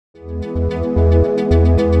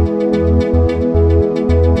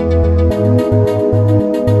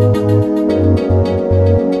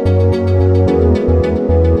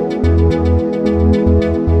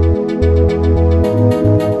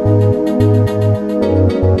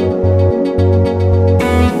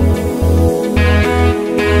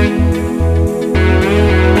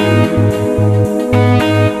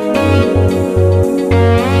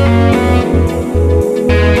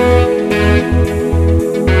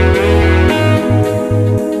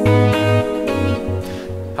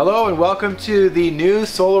welcome to the new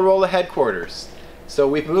Solarrolla headquarters. So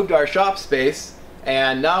we've moved our shop space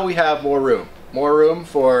and now we have more room. More room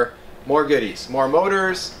for more goodies. More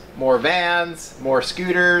motors, more vans, more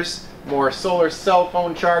scooters, more solar cell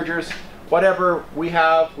phone chargers. Whatever we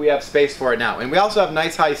have space for it now. And we also have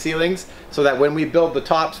nice high ceilings so that when we build the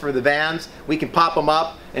tops for the vans, we can pop them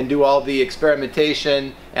up and do all the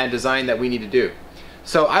experimentation and design that we need to do.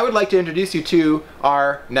 So I would like to introduce you to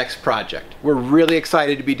our next project. We're really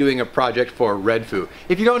excited to be doing a project for Redfoo.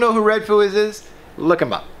 If you don't know who Redfoo is, look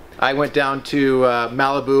him up. I went down to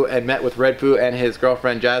Malibu and met with Redfoo and his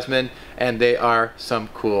girlfriend Jasmine, and they are some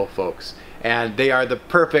cool folks. And they are the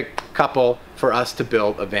perfect couple for us to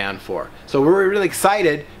build a van for. So we're really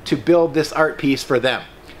excited to build this art piece for them.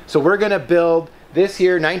 So we're gonna build this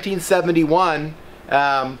here 1971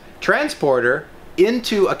 transporter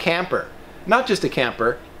into a camper. Not just a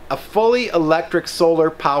camper, a fully electric solar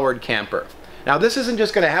powered camper. Now this isn't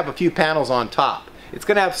just going to have a few panels on top. It's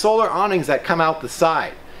going to have solar awnings that come out the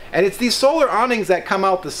side. And it's these solar awnings that come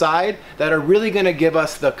out the side that are really going to give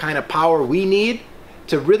us the kind of power we need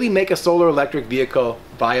to really make a solar electric vehicle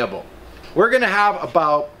viable. We're going to have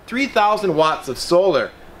about 3,000 watts of solar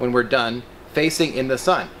when we're done facing in the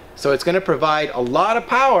sun. So it's going to provide a lot of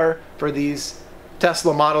power for these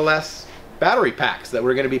Tesla Model S battery packs that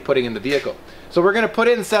we're going to be putting in the vehicle. So we're going to put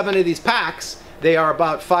in 7 of these packs. They are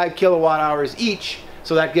about 5 kilowatt hours each,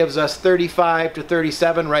 so that gives us 35 to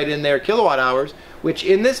 37 right in there kilowatt hours, which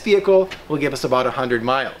in this vehicle will give us about 100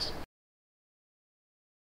 miles.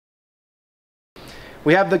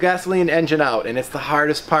 We have the gasoline engine out, and it's the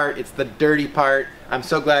hardest part, it's the dirty part. I'm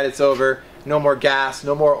so glad it's over. No more gas,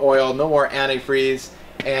 no more oil, no more antifreeze,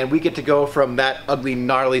 and we get to go from that ugly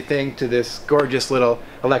gnarly thing to this gorgeous little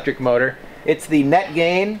electric motor. It's the Net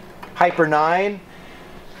Gain Hyper 9,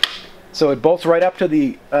 so it bolts right up to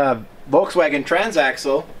the Volkswagen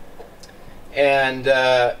transaxle. And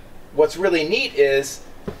what's really neat is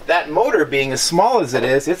that motor being as small as it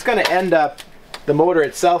is, it's going to end up, the motor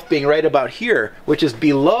itself being right about here, which is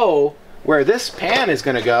below where this pan is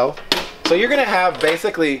going to go. So you're going to have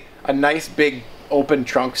basically a nice big open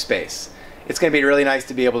trunk space. It's going to be really nice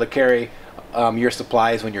to be able to carry your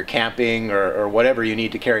supplies when you're camping or whatever you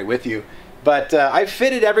need to carry with you. But I've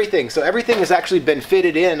fitted everything, so everything has actually been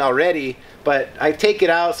fitted in already, but I take it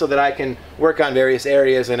out so that I can work on various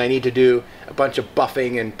areas, and I need to do a bunch of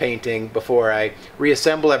buffing and painting before I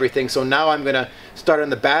reassemble everything. So now I'm going to start on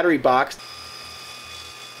the battery box.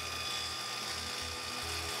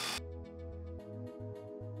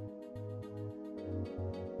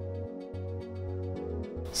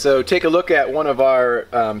 So take a look at one of our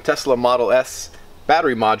Tesla Model S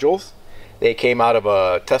battery modules. They came out of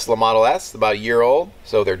a Tesla Model S, about a year old,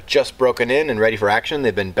 so they're just broken in and ready for action.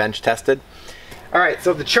 They've been bench tested. Alright,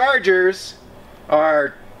 so the chargers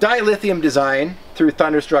are dilithium design through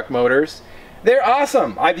Thunderstruck motors. They're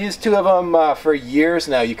awesome. I've used 2 of them for years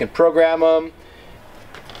now. You can program them.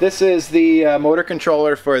 This is the motor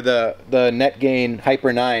controller for the Net Gain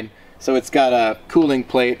Hyper 9. So it's got a cooling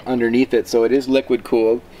plate underneath it, so it is liquid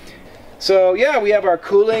cooled. So yeah, we have our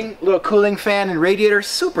little cooling fan and radiator.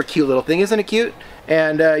 Super cute little thing, isn't it cute?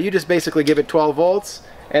 And you just basically give it 12 volts,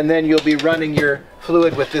 and then you'll be running your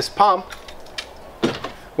fluid with this pump.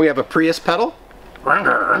 We have a Prius pedal. We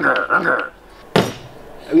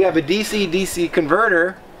have a DC-DC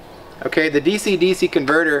converter. Okay, the DC-DC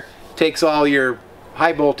converter takes all your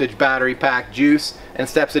high voltage battery pack juice and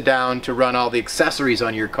steps it down to run all the accessories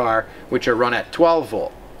on your car, which are run at 12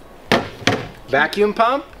 volt. Vacuum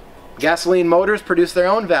pump. Gasoline motors produce their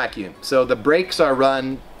own vacuum, so the brakes are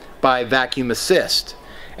run by vacuum assist,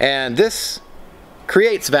 and this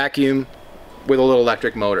creates vacuum with a little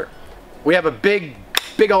electric motor. We have a big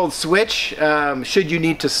old switch. Should you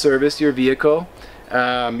need to service your vehicle,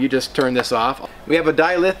 you just turn this off. We have a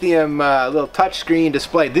dilithium little touchscreen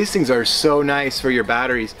display. These things are so nice for your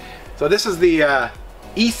batteries. So this is the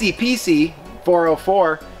ECPC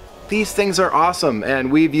 404. These things are awesome, and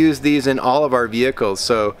we've used these in all of our vehicles.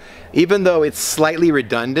 So even though it's slightly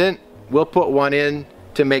redundant, we'll put one in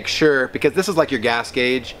to make sure, because this is like your gas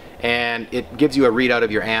gauge and it gives you a readout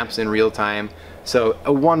of your amps in real time. So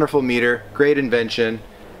a wonderful meter, great invention.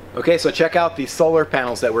 Okay, so check out these solar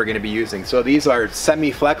panels that we're going to be using. So these are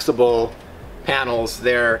semi-flexible panels.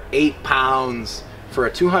 They're 8 pounds for a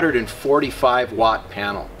 245 watt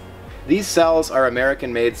panel. These cells are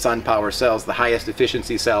American-made SunPower cells, the highest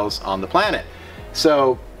efficiency cells on the planet.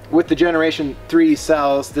 So with the Generation 3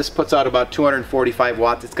 cells, this puts out about 245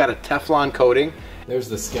 watts. It's got a Teflon coating. There's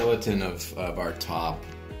the skeleton of our top.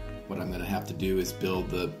 What I'm going to have to do is build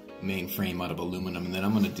the main frame out of aluminum, and then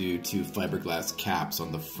I'm going to do 2 fiberglass caps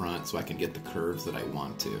on the front so I can get the curves that I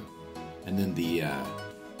want to. And then the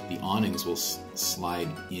awnings will slide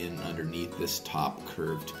in underneath this top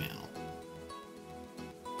curved panel.